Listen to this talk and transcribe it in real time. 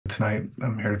Tonight,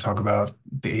 I'm here to talk about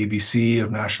the ABC of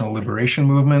National Liberation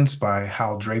Movements by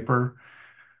Hal Draper.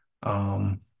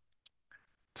 Um,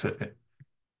 so,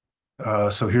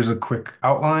 so here's a quick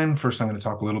outline. First, I'm going to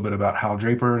talk a little bit about Hal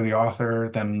Draper, the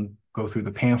author, then go through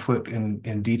the pamphlet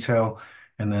in detail,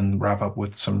 and then wrap up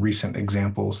with some recent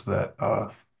examples that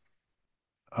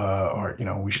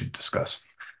we should discuss.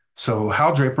 So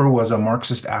Hal Draper was a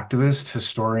Marxist activist,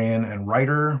 historian, and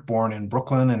writer born in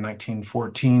Brooklyn in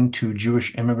 1914 to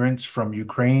Jewish immigrants from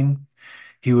Ukraine.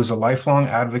 He was a lifelong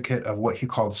advocate of what he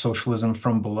called socialism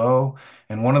from below,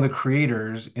 and one of the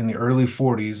creators in the early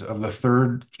 40s of the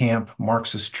third camp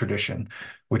Marxist tradition,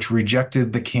 which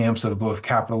rejected the camps of both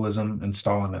capitalism and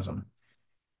Stalinism.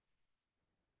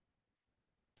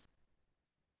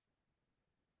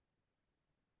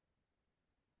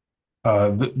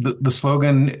 The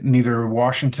slogan, neither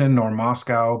Washington nor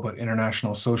Moscow, but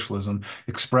international socialism,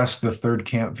 expressed the third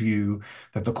camp view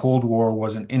that the Cold War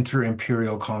was an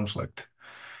inter-imperial conflict.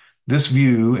 This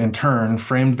view, in turn,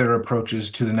 framed their approaches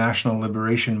to the national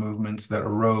liberation movements that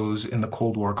arose in the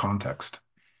Cold War context.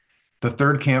 The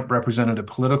third camp represented a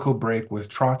political break with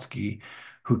Trotsky,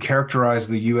 who characterized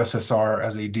the USSR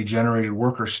as a degenerated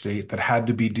worker state that had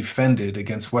to be defended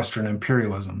against Western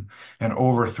imperialism and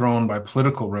overthrown by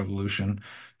political revolution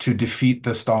to defeat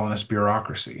the Stalinist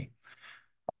bureaucracy.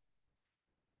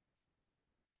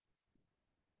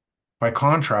 By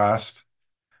contrast,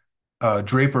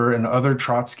 Draper and other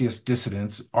Trotskyist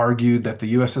dissidents argued that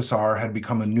the USSR had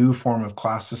become a new form of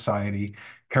class society,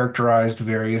 characterized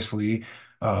variously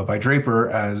by Draper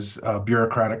as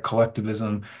bureaucratic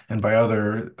collectivism and by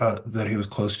other that he was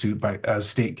close to as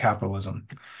state capitalism.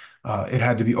 It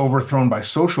had to be overthrown by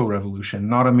social revolution,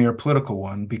 not a mere political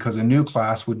one, because a new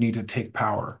class would need to take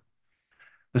power.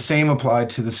 The same applied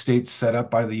to the states set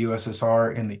up by the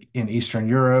USSR in Eastern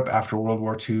Europe after World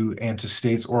War II and to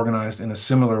states organized in a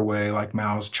similar way like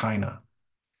Mao's China.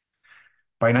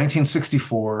 By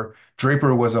 1964,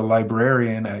 Draper was a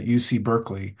librarian at UC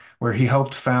Berkeley, where he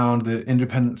helped found the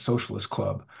Independent Socialist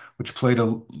Club, which played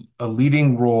a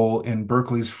leading role in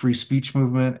Berkeley's free speech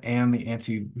movement and the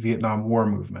anti-Vietnam War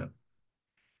movement.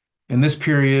 In this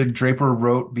period, Draper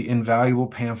wrote the invaluable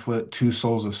pamphlet Two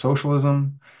Souls of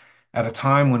Socialism, at a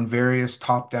time when various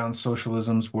top-down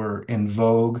socialisms were in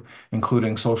vogue,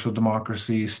 including social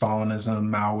democracy, Stalinism,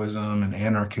 Maoism, and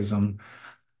anarchism.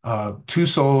 Two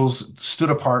Souls stood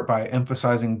apart by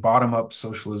emphasizing bottom-up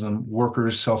socialism,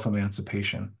 workers'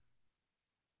 self-emancipation.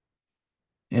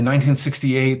 In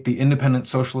 1968, the Independent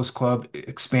Socialist Club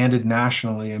expanded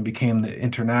nationally and became the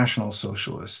International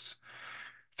Socialists.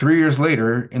 3 years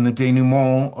later, in the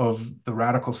denouement of the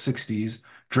radical 60s,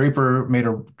 Draper made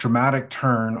a dramatic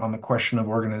turn on the question of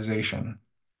organization.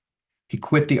 He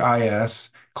quit the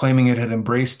IS, claiming it had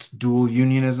embraced dual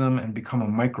unionism and become a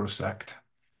microsect.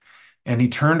 And he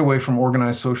turned away from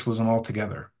organized socialism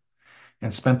altogether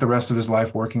and spent the rest of his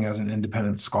life working as an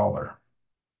independent scholar.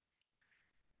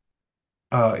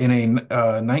 In a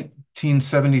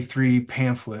 1973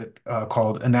 pamphlet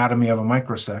called Anatomy of a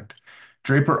Microsect,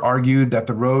 Draper argued that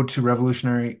the road to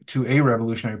a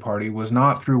revolutionary party was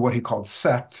not through what he called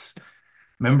sects,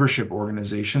 membership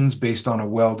organizations based on a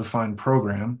well-defined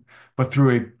program, but through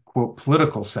a, quote,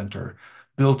 political center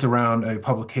built around a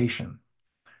publication.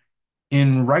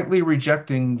 In rightly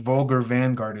rejecting vulgar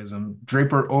vanguardism,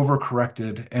 Draper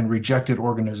overcorrected and rejected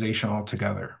organization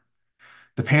altogether.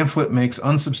 The pamphlet makes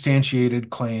unsubstantiated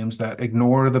claims that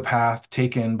ignore the path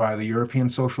taken by the European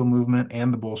social movement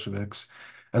and the Bolsheviks,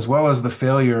 as well as the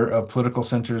failure of political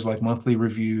centers like Monthly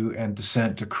Review and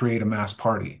Dissent to create a mass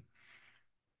party.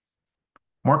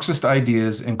 Marxist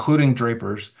ideas, including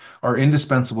Draper's, are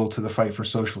indispensable to the fight for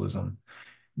socialism.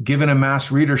 Given a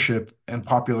mass readership and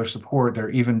popular support, they're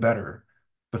even better,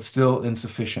 but still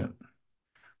insufficient.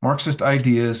 Marxist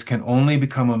ideas can only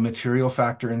become a material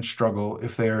factor in struggle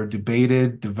if they are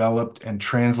debated, developed, and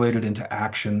translated into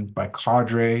action by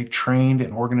cadre trained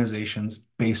in organizations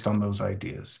based on those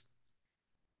ideas.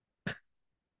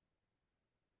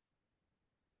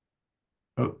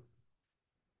 Oh.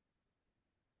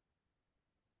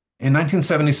 In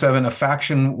 1977, a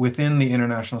faction within the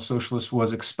International Socialists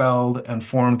was expelled and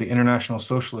formed the International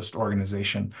Socialist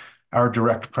Organization, our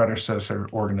direct predecessor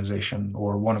organization,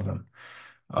 or one of them.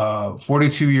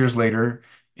 42 years later,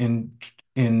 in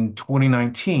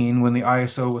 2019, when the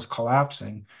ISO was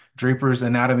collapsing, Draper's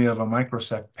Anatomy of a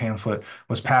Microsect pamphlet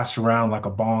was passed around like a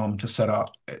bomb to set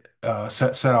off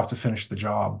to finish the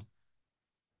job.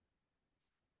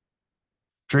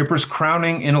 Draper's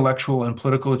crowning intellectual and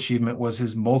political achievement was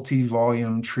his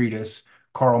multi-volume treatise,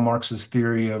 Karl Marx's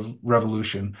Theory of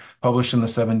Revolution, published in the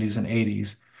 70s and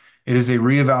 80s. It is a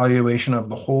reevaluation of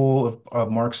the whole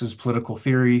of Marx's political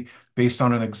theory based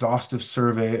on an exhaustive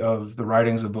survey of the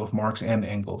writings of both Marx and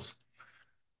Engels.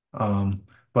 Um,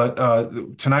 but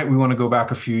tonight we want to go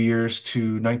back a few years to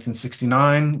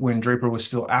 1969 when Draper was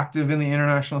still active in the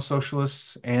International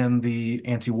Socialists and the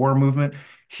anti-war movement.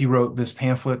 He wrote this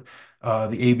pamphlet, The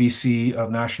ABC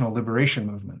of National Liberation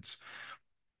Movements.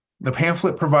 The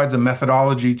pamphlet provides a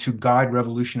methodology to guide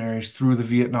revolutionaries through the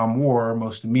Vietnam War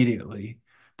most immediately,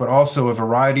 but also a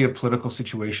variety of political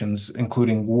situations,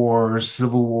 including wars,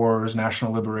 civil wars,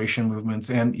 national liberation movements,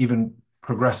 and even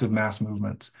progressive mass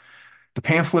movements. The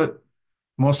pamphlet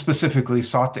most specifically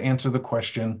sought to answer the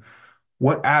question,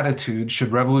 what attitude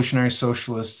should revolutionary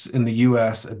socialists in the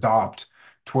US adopt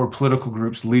toward political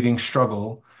groups leading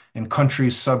struggle in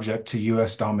countries subject to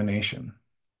US domination?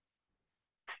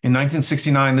 In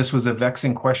 1969, this was a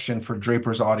vexing question for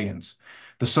Draper's audience,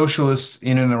 the socialists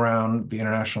in and around the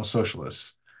International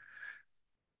Socialists.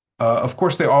 Of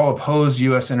course, they all opposed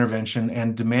US intervention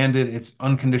and demanded its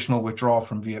unconditional withdrawal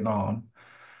from Vietnam.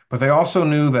 But they also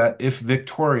knew that if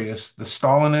victorious, the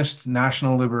Stalinist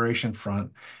National Liberation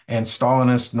Front and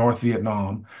Stalinist North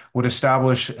Vietnam would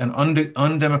establish an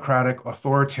undemocratic,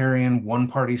 authoritarian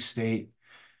one-party state,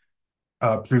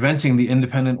 preventing the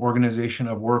independent organization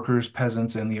of workers,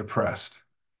 peasants, and the oppressed.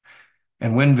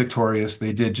 And when victorious,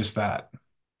 they did just that.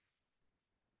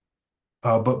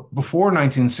 But before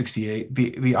 1968,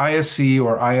 the ISC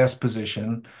or IS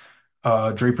position,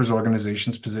 Draper's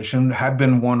organization's position, had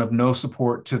been one of no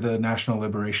support to the National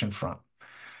Liberation Front.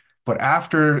 But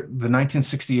after the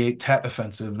 1968 Tet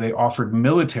Offensive, they offered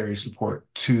military support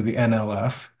to the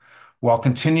NLF while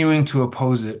continuing to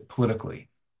oppose it politically.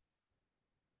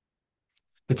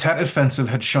 The Tet Offensive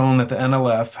had shown that the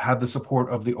NLF had the support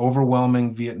of the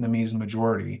overwhelming Vietnamese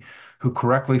majority, who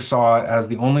correctly saw it as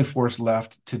the only force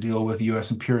left to deal with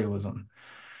US imperialism.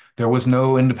 There was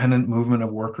no independent movement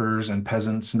of workers and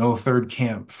peasants, no third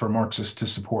camp for Marxists to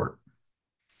support.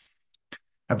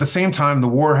 At the same time, the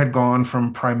war had gone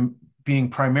from being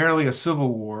primarily a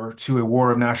civil war to a war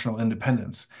of national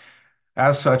independence.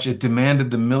 As such, it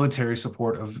demanded the military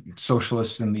support of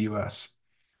socialists in the US.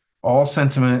 All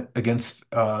sentiment against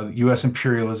US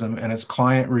imperialism and its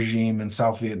client regime in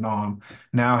South Vietnam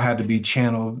now had to be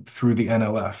channeled through the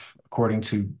NLF, according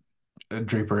to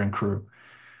Draper and crew.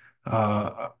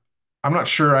 I'm not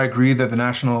sure I agree that the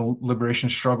national liberation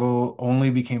struggle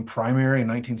only became primary in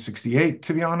 1968,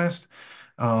 to be honest.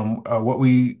 What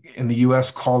we in the US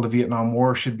call the Vietnam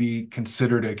War should be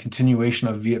considered a continuation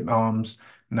of Vietnam's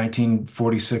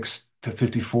 1946 to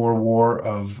 54 war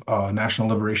of national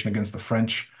liberation against the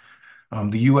French.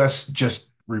 The US just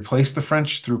replaced the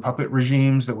French through puppet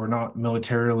regimes that were not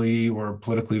militarily or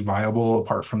politically viable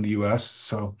apart from the US.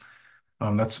 So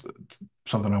that's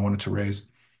something I wanted to raise.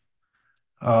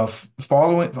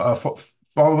 Following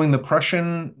the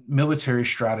Prussian military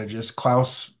strategist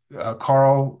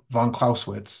Karl von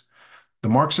Clausewitz, the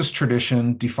Marxist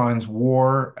tradition defines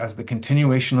war as the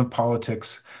continuation of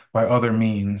politics by other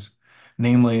means,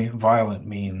 namely violent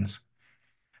means.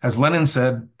 As Lenin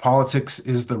said, politics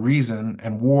is the reason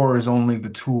and war is only the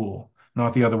tool,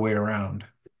 not the other way around.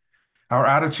 Our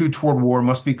attitude toward war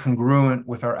must be congruent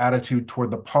with our attitude toward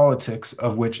the politics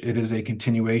of which it is a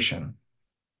continuation.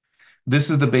 This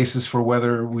is the basis for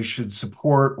whether we should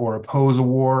support or oppose a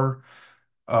war,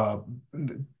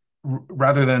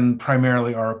 rather than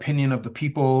primarily our opinion of the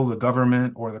people, the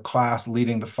government, or the class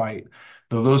leading the fight,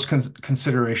 though those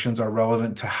considerations are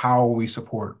relevant to how we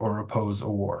support or oppose a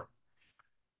war,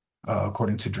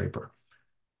 according to Draper.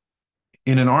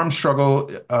 In an armed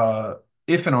struggle,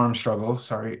 if an armed struggle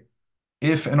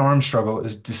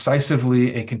is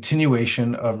decisively a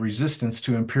continuation of resistance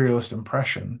to imperialist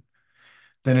oppression,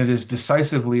 then it is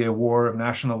decisively a war of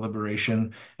national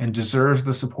liberation and deserves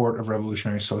the support of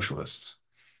revolutionary socialists.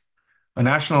 A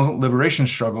national liberation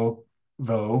struggle,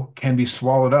 though, can be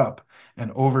swallowed up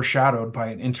and overshadowed by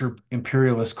an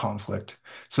inter-imperialist conflict,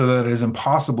 so that it is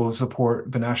impossible to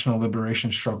support the national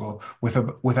liberation struggle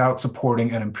without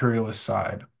supporting an imperialist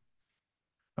side.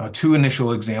 Two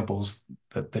initial examples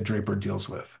that Draper deals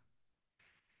with.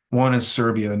 One is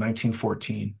Serbia in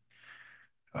 1914.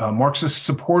 Marxists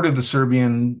supported the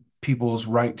Serbian people's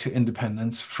right to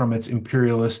independence from its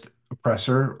imperialist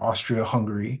oppressor,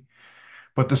 Austria-Hungary,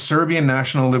 but the Serbian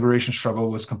national liberation struggle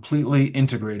was completely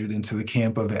integrated into the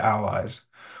camp of the Allies.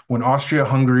 When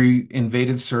Austria-Hungary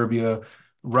invaded Serbia,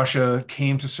 Russia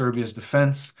came to Serbia's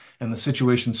defense, and the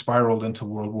situation spiraled into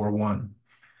World War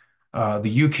I.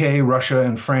 The UK, Russia,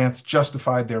 and France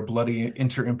justified their bloody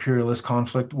inter-imperialist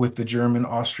conflict with the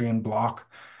German-Austrian bloc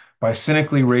by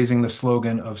cynically raising the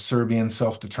slogan of Serbian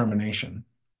self-determination.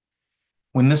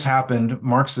 When this happened,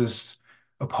 Marxists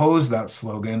opposed that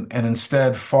slogan and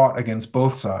instead fought against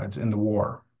both sides in the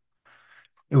war.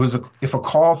 If a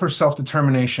call for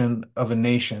self-determination of a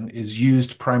nation is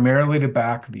used primarily to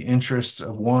back the interests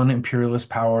of one imperialist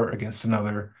power against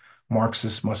another,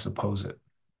 Marxists must oppose it.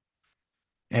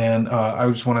 And I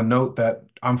just want to note that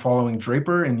I'm following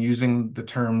Draper in using the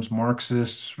terms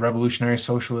Marxists, revolutionary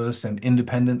socialists, and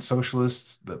independent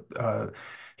socialists.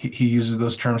 He uses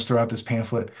those terms throughout this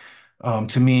pamphlet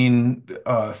to mean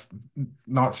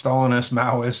not Stalinists,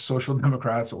 Maoists, Social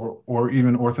Democrats, or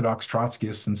even Orthodox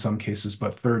Trotskyists in some cases,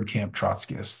 but third camp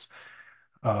Trotskyists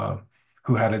uh,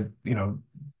 who had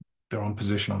their own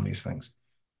position on these things,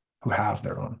 who have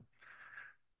their own.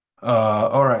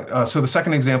 All right. So the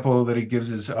second example that he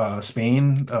gives is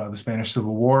Spain, the Spanish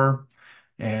Civil War.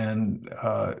 And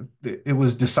it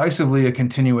was decisively a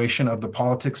continuation of the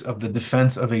politics of the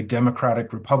defense of a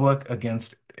democratic republic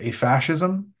against a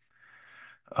fascism.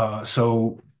 I'm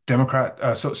sorry,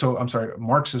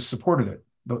 Marxists supported it,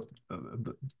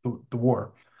 the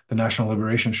war, the national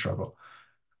liberation struggle.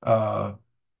 Uh,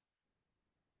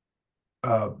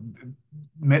 uh,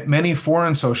 Many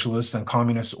foreign socialists and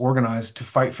communists organized to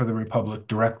fight for the republic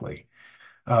directly.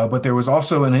 But there was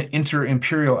also an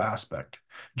inter-imperial aspect.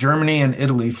 Germany and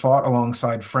Italy fought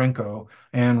alongside Franco,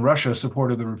 and Russia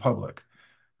supported the republic.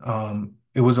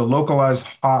 It was a localized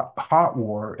hot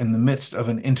war in the midst of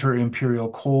an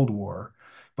inter-imperial Cold War,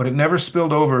 but it never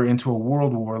spilled over into a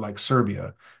world war like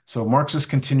Serbia. So Marxists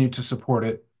continued to support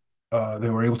it. They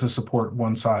were able to support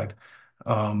one side.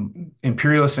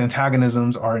 Imperialist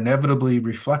antagonisms are inevitably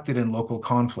reflected in local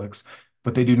conflicts,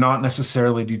 but they do not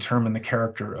necessarily determine the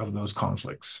character of those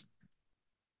conflicts.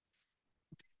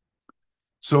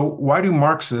 So why do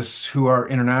Marxists, who are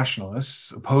internationalists,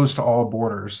 opposed to all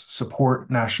borders, support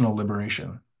national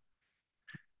liberation?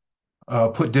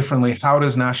 Put differently, how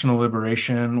does national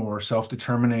liberation or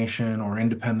self-determination or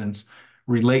independence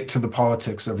relate to the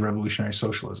politics of revolutionary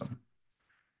socialism?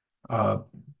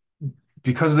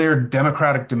 Because they are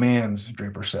democratic demands,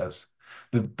 Draper says,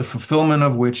 the fulfillment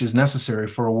of which is necessary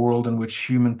for a world in which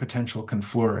human potential can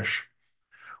flourish.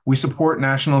 We support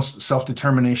national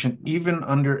self-determination even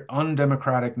under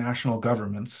undemocratic national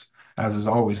governments, as is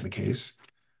always the case.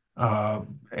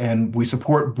 And we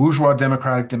support bourgeois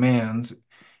democratic demands,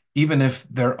 even if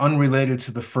they're unrelated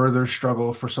to the further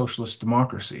struggle for socialist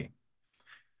democracy,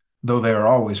 though they are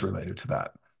always related to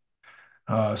that.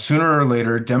 Sooner or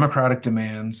later, democratic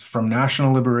demands, from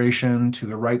national liberation to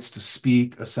the rights to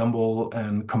speak, assemble,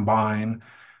 and combine,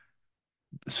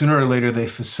 sooner or later, they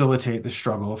facilitate the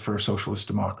struggle for socialist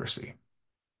democracy.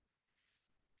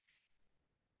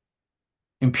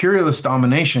 Imperialist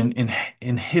domination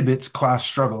inhibits class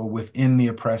struggle within the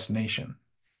oppressed nation.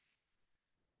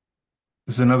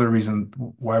 This is another reason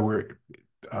why we're,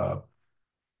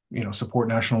 support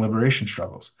national liberation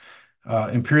struggles.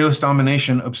 Imperialist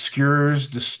domination obscures,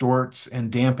 distorts,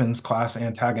 and dampens class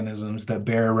antagonisms that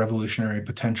bear revolutionary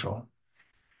potential.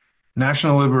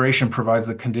 National liberation provides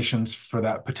the conditions for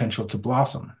that potential to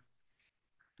blossom.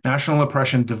 National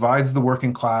oppression divides the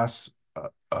working class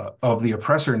of the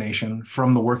oppressor nation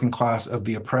from the working class of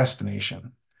the oppressed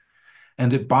nation,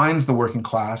 and it binds the working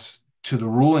class to the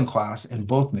ruling class in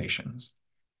both nations.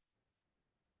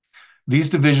 These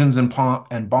divisions and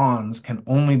bonds can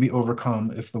only be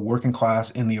overcome if the working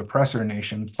class in the oppressor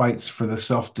nation fights for the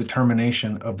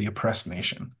self-determination of the oppressed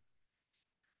nation.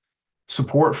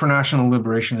 Support for national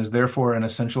liberation is therefore an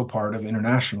essential part of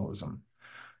internationalism.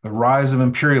 The rise of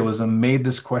imperialism made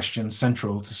this question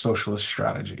central to socialist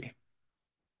strategy.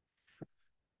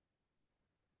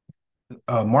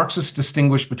 Marxists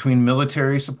distinguish between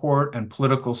military support and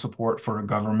political support for a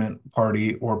government,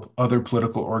 party, or other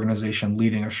political organization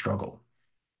leading a struggle.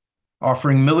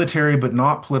 Offering military but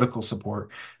not political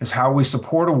support is how we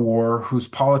support a war whose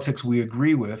politics we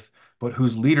agree with, but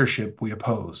whose leadership we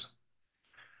oppose.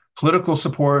 Political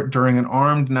support during an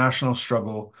armed national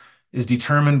struggle is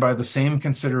determined by the same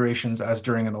considerations as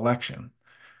during an election.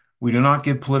 We do not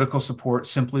give political support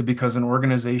simply because an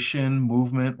organization,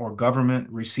 movement, or government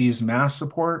receives mass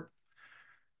support,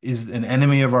 is an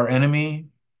enemy of our enemy,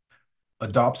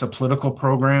 adopts a political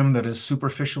program that is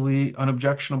superficially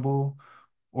unobjectionable,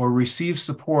 or receives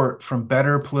support from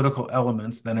better political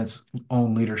elements than its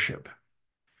own leadership.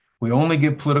 We only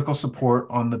give political support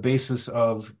on the basis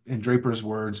of, in Draper's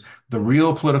words, the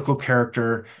real political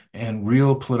character and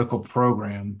real political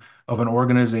program of an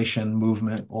organization,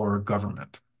 movement, or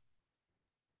government.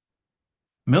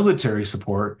 Military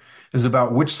support is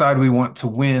about which side we want to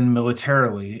win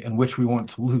militarily and which we want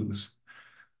to lose.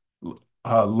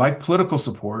 Like political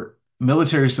support,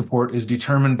 military support is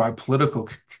determined by political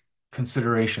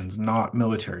considerations, not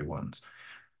military ones.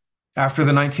 After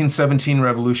the 1917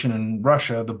 revolution in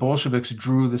Russia, the Bolsheviks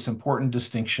drew this important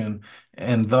distinction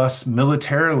and thus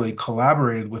militarily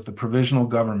collaborated with the provisional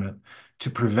government to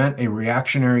prevent a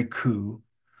reactionary coup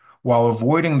while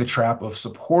avoiding the trap of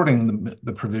supporting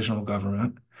the provisional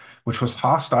government, which was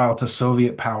hostile to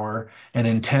Soviet power and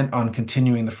intent on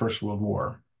continuing the First World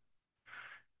War.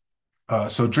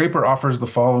 So Draper offers the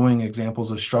following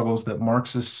examples of struggles that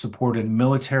Marxists supported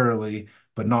militarily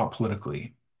but not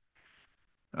politically.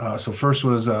 So first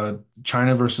was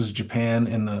China versus Japan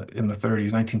in the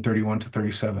 30s, 1931 to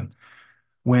 37.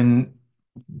 When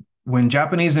when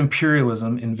Japanese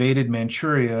imperialism invaded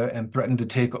Manchuria and threatened to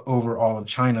take over all of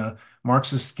China,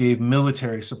 Marxists gave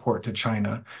military support to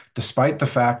China, despite the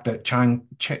fact that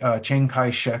Chiang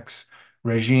Kai-shek's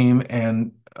regime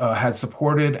had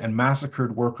supported and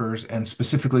massacred workers and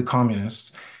specifically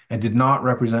communists and did not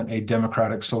represent a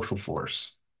democratic social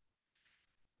force.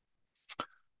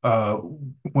 Uh,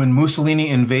 when Mussolini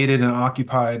invaded and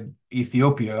occupied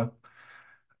Ethiopia,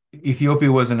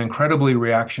 Ethiopia was an incredibly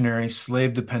reactionary,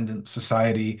 slave-dependent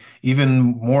society, even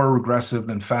more regressive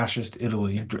than fascist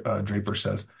Italy, Draper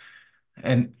says.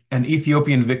 And an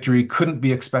Ethiopian victory couldn't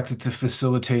be expected to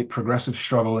facilitate progressive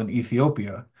struggle in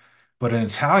Ethiopia, but an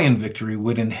Italian victory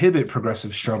would inhibit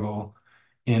progressive struggle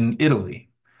in Italy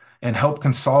and help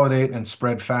consolidate and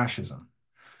spread fascism.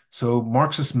 So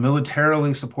Marxists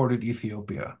militarily supported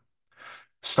Ethiopia.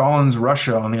 Stalin's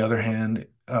Russia, on the other hand,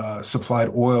 supplied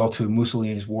oil to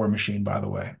Mussolini's war machine, by the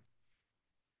way.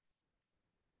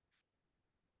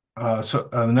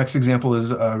 The next example is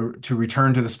to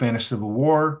return to the Spanish Civil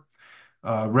War.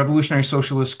 Revolutionary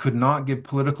socialists could not give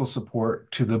political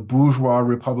support to the bourgeois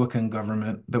Republican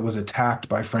government that was attacked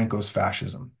by Franco's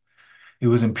fascism. It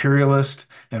was imperialist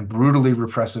and brutally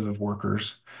repressive of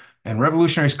workers, and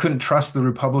revolutionaries couldn't trust the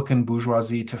Republican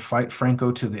bourgeoisie to fight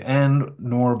Franco to the end,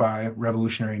 nor by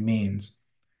revolutionary means.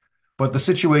 But the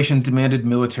situation demanded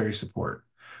military support,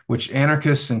 which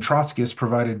anarchists and Trotskyists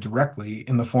provided directly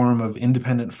in the form of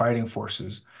independent fighting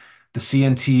forces, the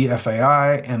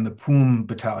CNT-FAI and the POUM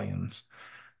battalions.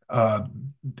 Uh,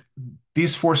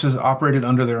 these forces operated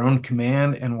under their own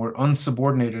command and were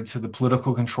unsubordinated to the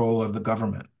political control of the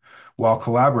government, while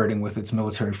collaborating with its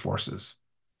military forces.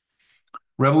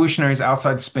 Revolutionaries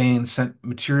outside Spain sent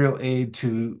material aid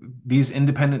to these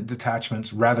independent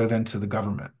detachments rather than to the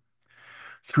government.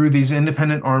 Through these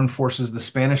independent armed forces, the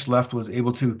Spanish left was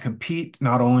able to compete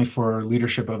not only for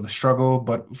leadership of the struggle,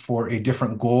 but for a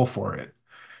different goal for it,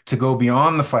 to go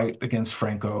beyond the fight against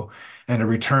Franco and a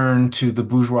return to the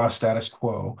bourgeois status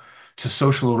quo, to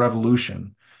social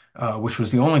revolution, which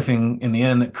was the only thing in the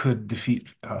end that could defeat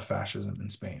fascism in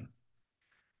Spain.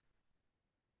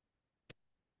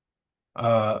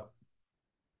 Uh,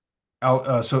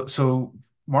 so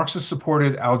Marxists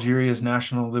supported Algeria's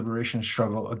national liberation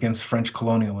struggle against French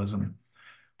colonialism,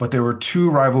 but there were two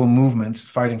rival movements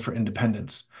fighting for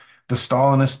independence: the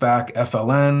Stalinist-backed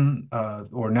FLN,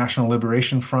 or National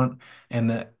Liberation Front, and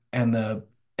the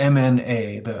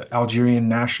MNA, the Algerian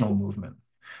National Movement.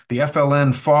 The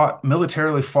FLN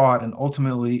militarily fought and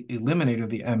ultimately eliminated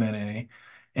the MNA,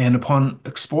 and upon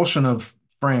expulsion of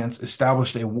France,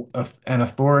 established an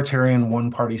authoritarian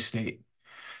one-party state.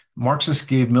 Marxists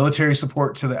gave military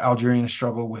support to the Algerian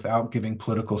struggle without giving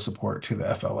political support to the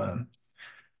FLN.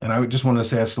 And I just wanted to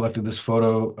say I selected this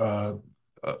photo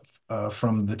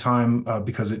from the time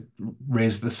because it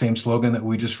raised the same slogan that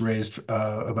we just raised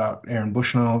about Aaron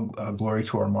Bushnell, glory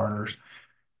to our martyrs.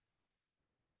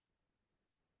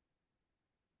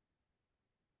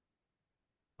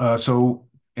 So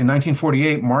in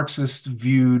 1948, Marxists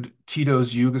viewed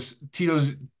Tito's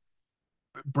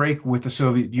break with the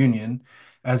Soviet Union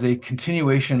as a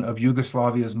continuation of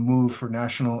Yugoslavia's move for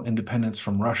national independence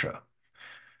from Russia.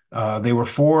 They were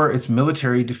for its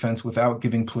military defense without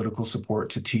giving political support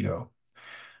to Tito.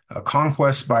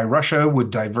 Conquest by Russia would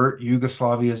divert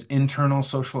Yugoslavia's internal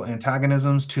social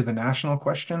antagonisms to the national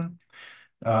question,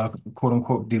 quote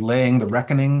unquote, delaying the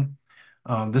reckoning.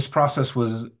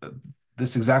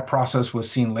 This exact process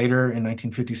was seen later in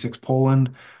 1956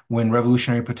 Poland, when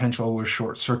revolutionary potential was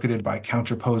short-circuited by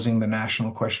counterposing the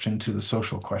national question to the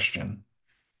social question.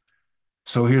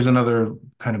 So here's another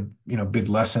kind of big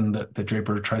lesson that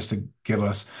Draper tries to give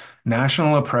us.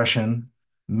 National oppression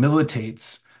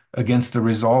militates against the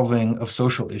resolving of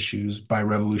social issues by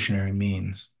revolutionary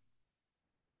means.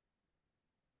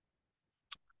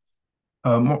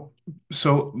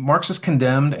 So Marxists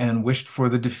condemned and wished for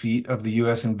the defeat of the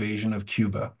U.S. invasion of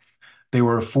Cuba. They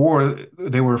were for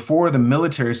the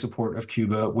military support of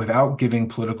Cuba without giving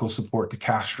political support to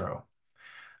Castro.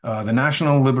 The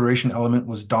national liberation element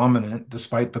was dominant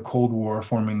despite the Cold War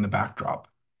forming the backdrop.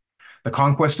 The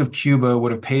conquest of Cuba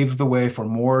would have paved the way for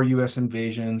more U.S.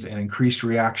 invasions and increased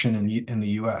reaction in the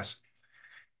U.S.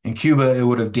 In Cuba, it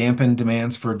would have dampened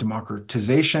demands for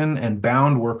democratization and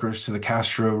bound workers to the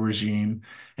Castro regime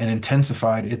and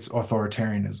intensified its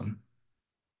authoritarianism.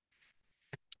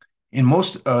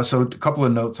 So a couple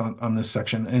of notes on this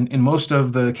section. In most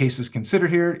of the cases considered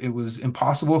here, it was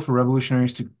impossible for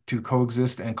revolutionaries to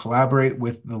coexist and collaborate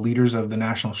with the leaders of the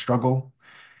national struggle.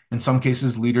 In some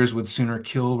cases, leaders would sooner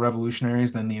kill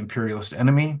revolutionaries than the imperialist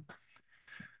enemy.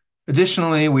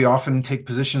 Additionally, we often take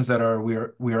positions that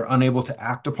we are unable to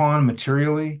act upon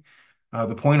materially.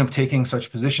 The point of taking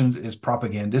such positions is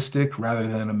propagandistic rather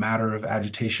than a matter of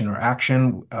agitation or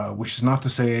action, which is not to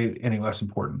say any less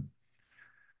important.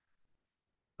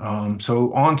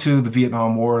 So on to the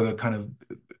Vietnam War, the kind of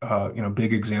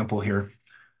big example here.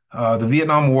 The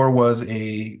Vietnam War was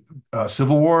a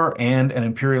civil war and an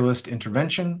imperialist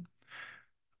intervention.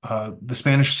 The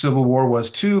Spanish Civil War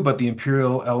was too, but the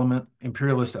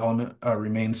imperialist element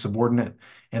remained subordinate.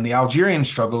 And the Algerian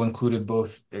struggle included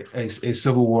both a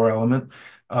civil war element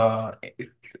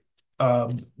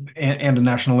and a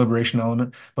national liberation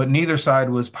element, but neither side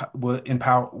was in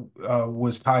power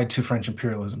was tied to French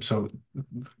imperialism, so it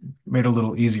made it a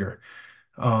little easier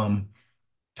to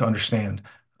understand.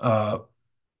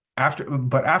 After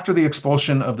the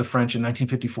expulsion of the French in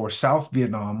 1954, South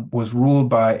Vietnam was ruled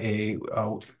by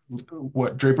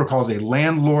what Draper calls a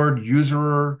landlord,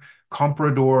 usurer,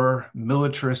 comprador,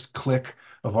 militarist clique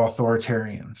of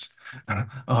authoritarians,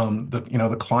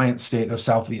 the client state of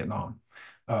South Vietnam.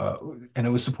 And it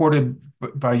was supported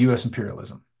by U.S.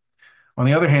 imperialism. On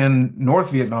the other hand,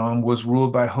 North Vietnam was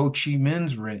ruled by Ho Chi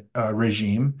Minh's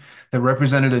regime that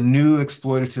represented a new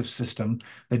exploitative system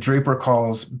that Draper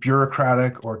calls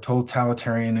bureaucratic or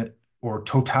totalitarian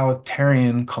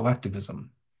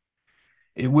collectivism.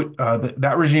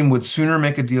 That regime would sooner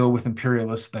make a deal with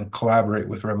imperialists than collaborate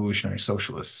with revolutionary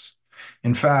socialists.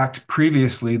 In fact,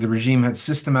 previously, the regime had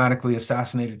systematically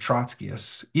assassinated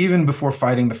Trotskyists, even before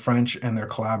fighting the French and their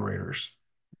collaborators.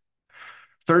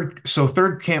 Third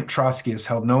Camp Trotskyists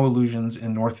held no illusions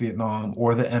in North Vietnam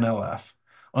or the NLF,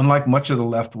 unlike much of the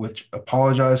left which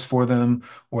apologized for them,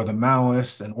 or the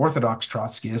Maoists and Orthodox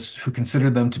Trotskyists who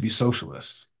considered them to be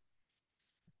socialists.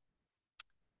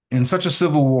 In such a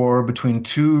civil war between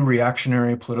two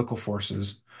reactionary political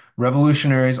forces,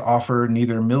 revolutionaries offered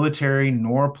neither military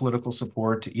nor political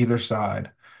support to either side,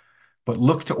 but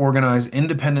looked to organize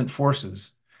independent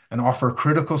forces and offer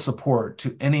critical support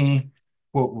to any,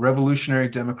 quote, revolutionary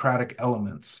democratic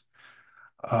elements,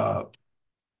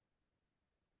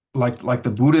 like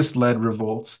the Buddhist-led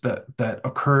revolts that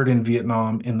occurred in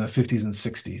Vietnam in the 50s and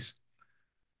 60s.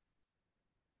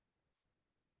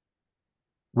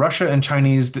 Russia and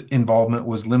Chinese involvement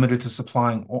was limited to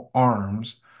supplying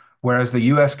arms, whereas the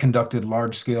U.S. conducted a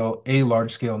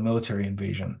large-scale military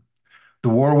invasion. The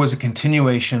war was a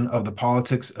continuation of the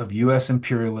politics of U.S.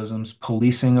 imperialism's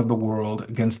policing of the world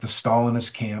against the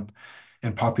Stalinist camp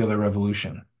and popular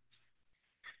revolution.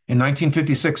 In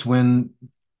 1956,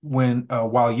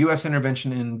 while U.S.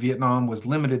 intervention in Vietnam was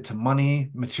limited to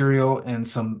money, material, and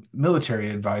some military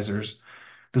advisors,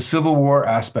 the Civil War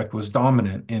aspect was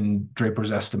dominant in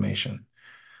Draper's estimation.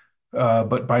 But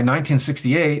by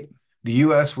 1968, the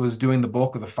U.S. was doing the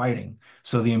bulk of the fighting,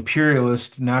 so the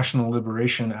imperialist national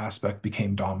liberation aspect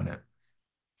became dominant.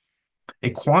 A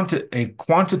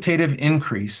quantitative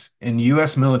increase in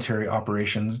U.S. military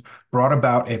operations brought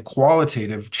about a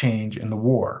qualitative change in the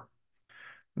war.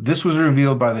 This was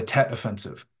revealed by the Tet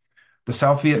Offensive. The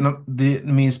South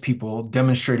Vietnamese people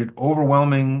demonstrated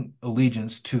overwhelming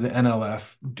allegiance to the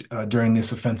NLF during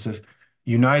this offensive,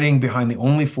 uniting behind the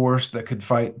only force that could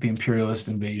fight the imperialist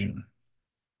invasion.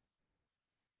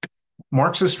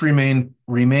 Marxists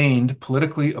remained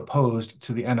politically opposed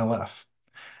to the NLF.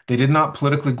 They did not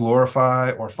politically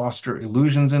glorify or foster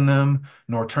illusions in them,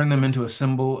 nor turn them into a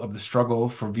symbol of the struggle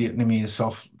for Vietnamese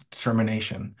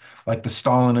self-determination, like the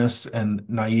Stalinists and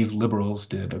naive liberals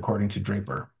did, according to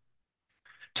Draper.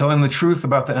 Telling the truth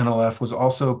about the NLF was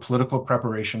also political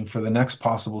preparation for the next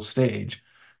possible stage,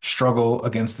 struggle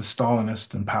against the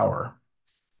Stalinists in power.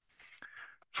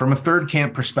 From a third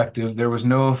camp perspective, there was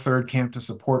no third camp to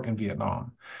support in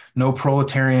Vietnam, no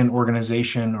proletarian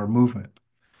organization or movement.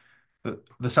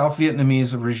 The South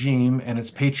Vietnamese regime and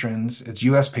its patrons, its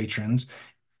U.S. patrons,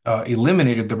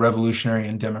 eliminated the revolutionary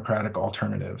and democratic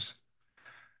alternatives.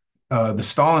 The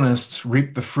Stalinists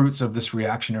reaped the fruits of this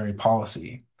reactionary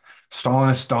policy.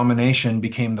 Stalinist domination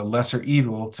became the lesser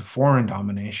evil to foreign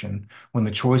domination when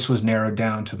the choice was narrowed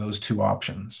down to those two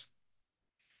options.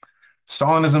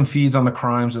 Stalinism feeds on the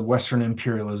crimes of Western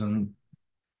imperialism,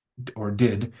 or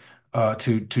did,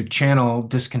 to channel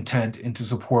discontent into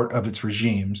support of its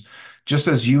regimes, just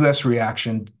as U.S.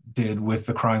 reaction did with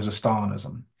the crimes of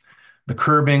Stalinism. The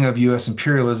curbing of U.S.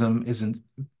 imperialism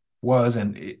was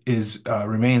and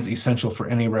remains essential for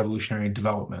any revolutionary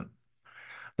development.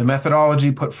 The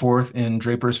methodology put forth in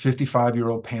Draper's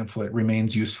 55-year-old pamphlet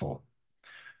remains useful.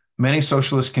 Many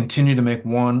socialists continue to make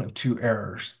one of two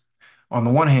errors. On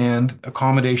the one hand,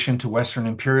 accommodation to Western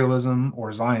imperialism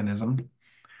or Zionism.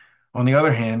 On the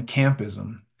other hand,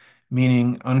 campism,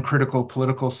 meaning uncritical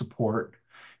political support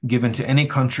given to any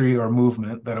country or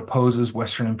movement that opposes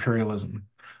Western imperialism,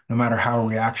 no matter how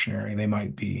reactionary they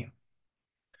might be.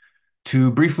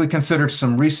 To briefly consider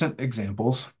some recent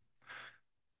examples,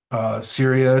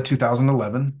 Syria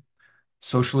 2011,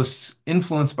 socialists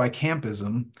influenced by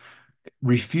campism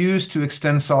refused to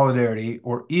extend solidarity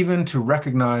or even to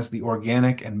recognize the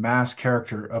organic and mass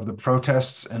character of the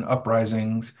protests and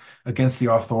uprisings against the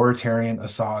authoritarian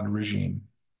Assad regime.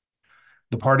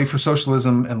 The Party for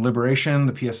Socialism and Liberation,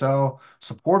 the PSL,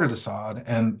 supported Assad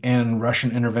and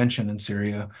Russian intervention in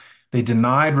Syria. They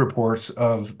denied reports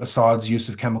of Assad's use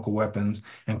of chemical weapons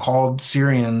and called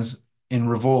Syrians in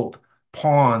revolt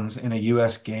pawns in a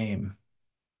US game.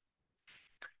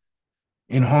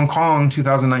 In Hong Kong,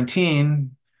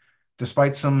 2019,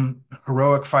 despite some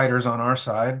heroic fighters on our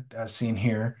side, as seen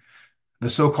here, the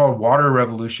so-called water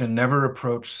revolution never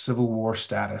approached civil war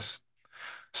status.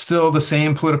 Still, the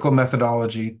same political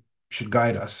methodology should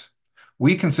guide us.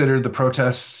 We considered the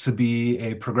protests to be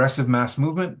a progressive mass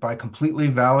movement by completely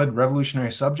valid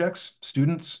revolutionary subjects,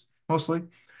 students mostly.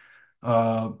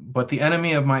 But the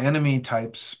enemy of my enemy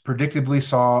types predictably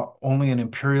saw only an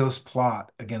imperialist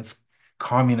plot against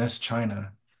communist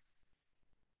China.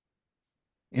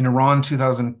 In Iran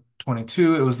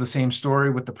 2022, it was the same story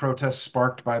with the protests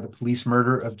sparked by the police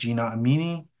murder of Gina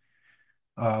Amini.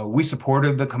 We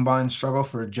supported the combined struggle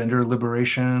for gender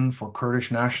liberation, for Kurdish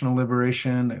national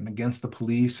liberation, and against the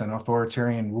police and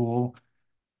authoritarian rule.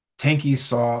 Tankies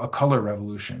saw a color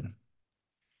revolution.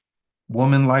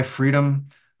 Woman, life, freedom,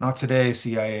 not today,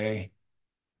 CIA.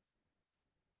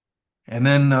 And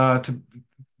then to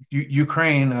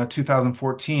Ukraine,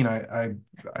 2014, I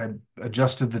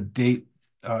adjusted the date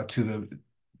to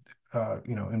the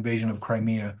invasion of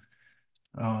Crimea.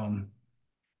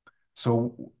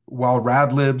 So while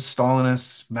Radlibs,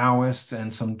 Stalinists, Maoists,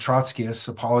 and some Trotskyists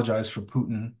apologize for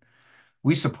Putin,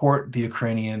 we support the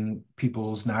Ukrainian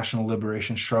people's national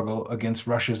liberation struggle against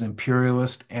Russia's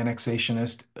imperialist,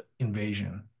 annexationist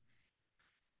invasion.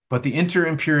 But the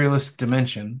inter-imperialist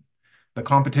dimension, the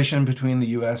competition between the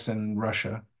US and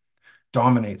Russia,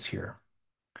 dominates here.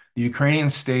 The Ukrainian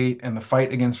state and the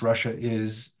fight against Russia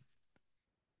is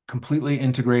completely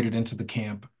integrated into the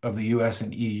camp of the US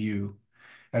and EU,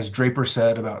 as Draper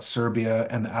said about Serbia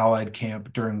and the Allied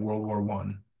camp during World War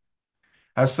I.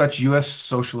 As such, US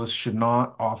socialists should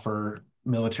not offer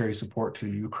military support to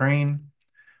Ukraine,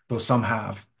 though some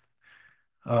have.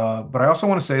 But I also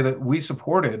want to say that we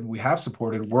have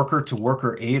supported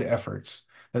worker-to-worker aid efforts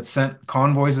that send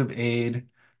convoys of aid,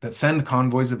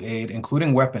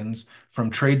 including weapons, from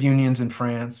trade unions in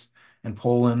France and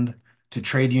Poland to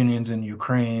trade unions in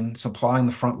Ukraine, supplying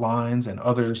the front lines and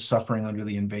others suffering under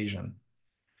the invasion.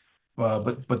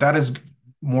 But that is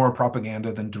more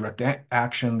propaganda than direct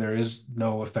action. There is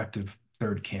no effective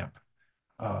third camp.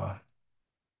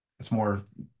 It's more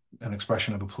an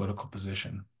expression of a political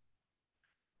position.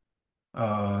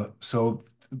 So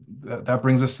that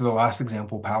brings us to the last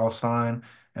example, Palestine.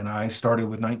 And I started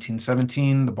with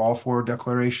 1917, the Balfour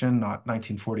Declaration, not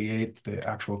 1948, the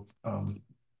actual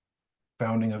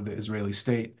founding of the Israeli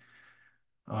state.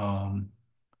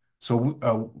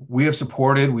 So we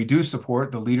do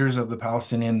support the leaders of the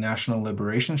Palestinian National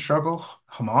Liberation Struggle,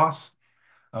 Hamas,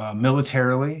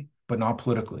 militarily, but not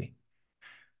politically.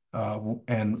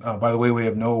 And by the way, we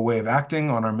have no way of acting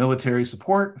on our military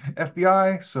support,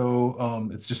 FBI. So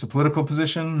it's just a political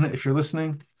position if you're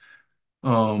listening.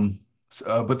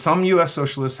 But some US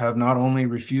socialists have not only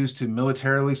refused to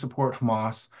militarily support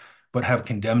Hamas, but have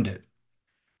condemned it.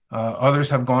 Others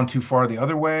have gone too far the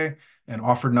other way and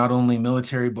offered not only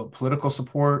military but political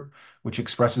support, which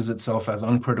expresses itself as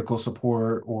uncritical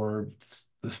support or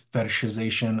the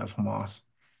fetishization of Hamas.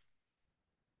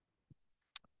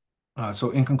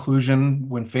 So in conclusion,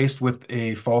 when faced with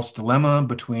a false dilemma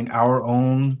between our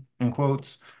own, in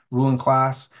quotes, ruling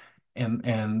class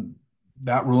and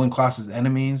that ruling class's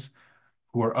enemies,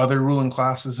 who are other ruling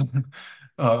classes,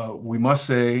 we must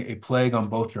say a plague on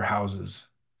both your houses.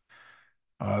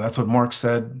 That's what Marx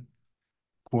said.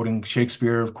 quoting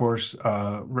Shakespeare, of course,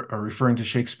 referring to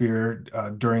Shakespeare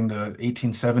during the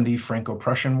 1870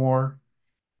 Franco-Prussian War.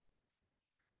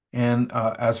 And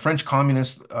as French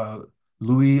communist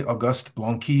Louis-Auguste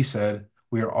Blanqui said,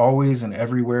 "We are always and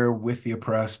everywhere with the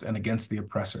oppressed and against the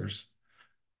oppressors."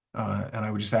 And I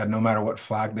would just add, no matter what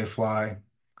flag they fly,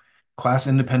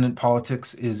 class-independent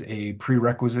politics is a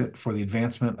prerequisite for the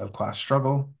advancement of class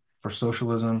struggle, for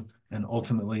socialism, and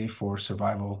ultimately for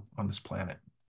survival on this planet.